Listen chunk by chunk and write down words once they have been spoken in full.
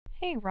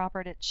Hey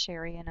Robert, it's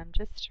Sherry, and I'm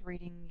just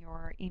reading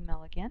your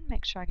email again.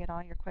 Make sure I get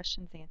all your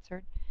questions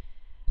answered.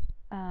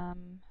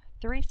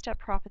 Three-step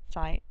profit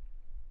site.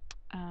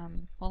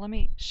 Well, let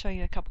me show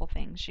you a couple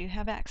things. You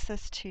have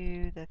access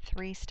to the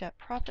three-step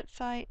profit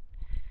site.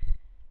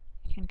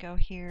 You can go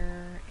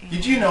here and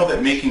Did you know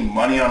that making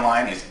money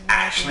online is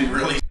actually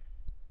really...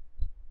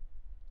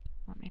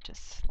 Let me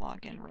just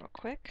log in real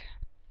quick.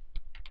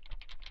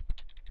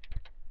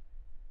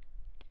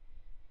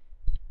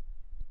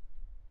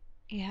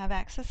 You have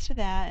access to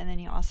that, and then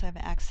you also have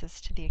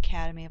access to the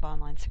Academy of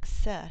Online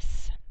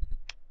Success.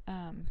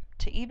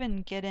 To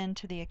even get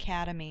into the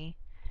Academy,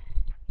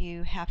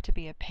 you have to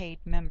be a paid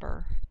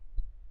member.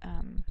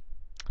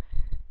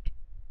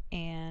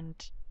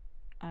 And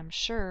I'm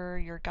sure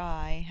your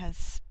guy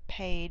has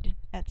paid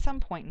at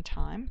some point in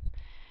time.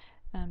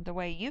 The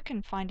way you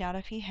can find out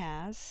if he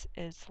has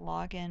is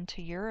log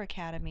into your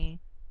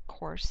Academy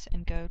course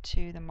and go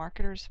to the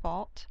Marketer's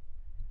Vault.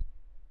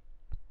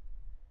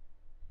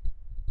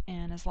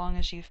 And as long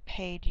as you've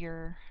paid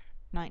your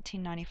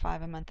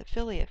 $19.95 a month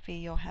affiliate fee,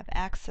 you'll have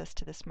access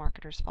to this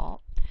Marketer's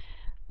Vault.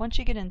 Once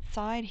you get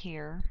inside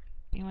here,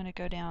 you want to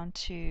go down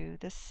to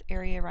this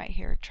area right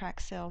here, Track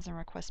Sales and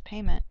Request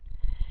Payment,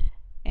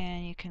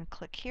 and you can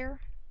click here.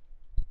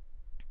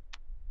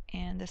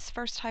 And this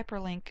first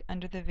hyperlink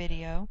under the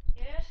video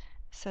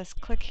says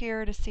click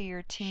here to see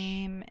your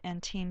team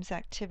and team's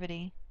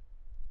activity.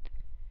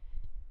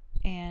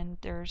 And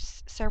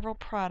there's several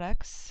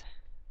products.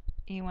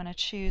 You want to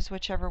choose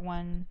whichever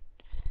one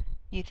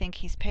you think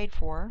he's paid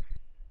for.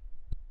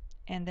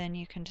 And then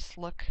you can just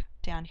look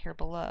down here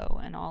below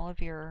and all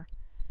of your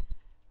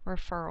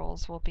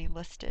referrals will be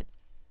listed.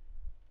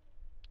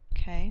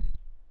 Okay.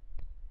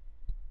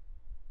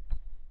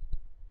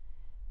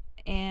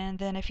 And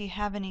then if you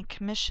have any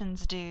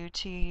commissions due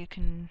to you, you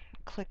can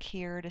click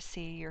here to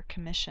see your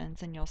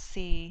commissions, and you'll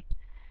see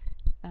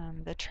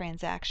the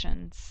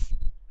transactions,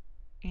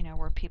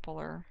 where people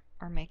are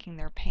making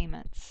their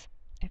payments.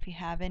 If you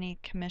have any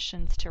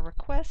commissions to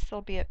request,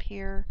 they'll be up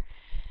here.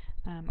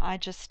 I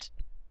just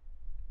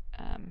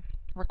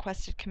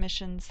requested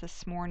commissions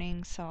this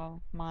morning,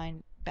 so my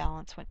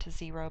balance went to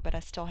 0, but I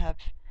still have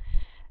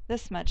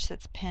this much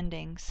that's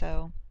pending,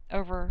 so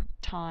over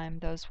time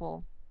those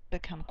will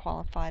become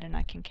qualified and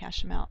I can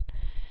cash them out.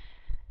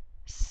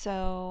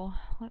 So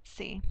let's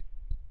see.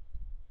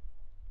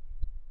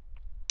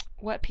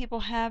 What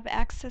people have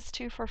access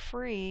to for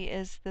free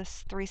is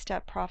this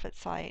three-step profit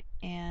site,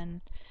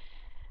 and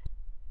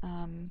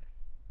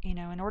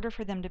in order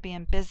for them to be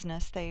in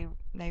business, they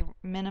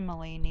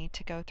minimally need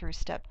to go through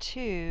step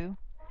 2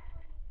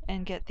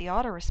 and get the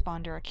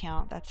autoresponder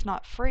account. That's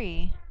not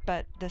free,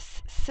 but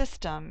this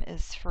system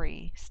is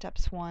free.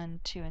 Steps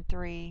 1, 2, and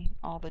 3,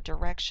 all the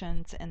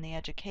directions and the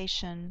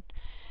education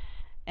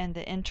and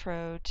the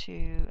intro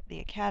to the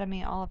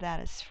Academy, all of that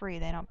is free.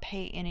 They don't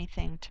pay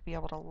anything to be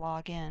able to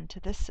log in to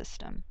this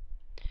system.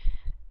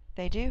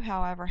 They do,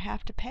 however,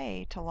 have to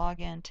pay to log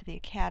in to the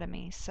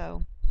Academy,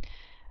 so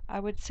I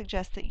would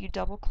suggest that you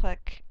double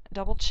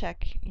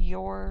check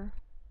your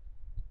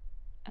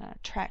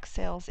track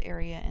sales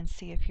area and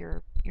see if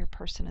your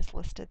person is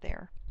listed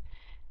there.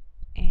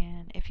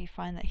 And if you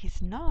find that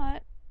he's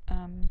not,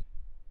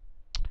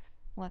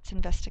 let's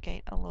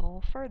investigate a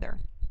little further.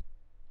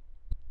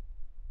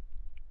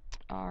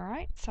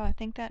 Alright, so I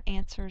think that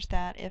answers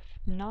that. If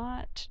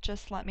not,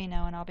 just let me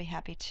know and I'll be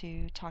happy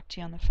to talk to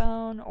you on the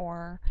phone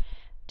or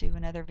do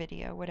another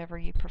video, whatever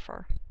you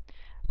prefer.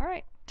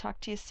 Alright, talk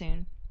to you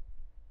soon.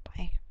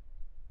 Bye.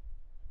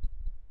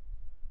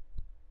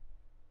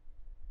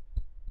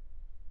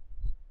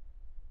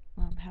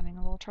 I'm having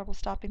a little trouble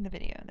stopping the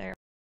video there.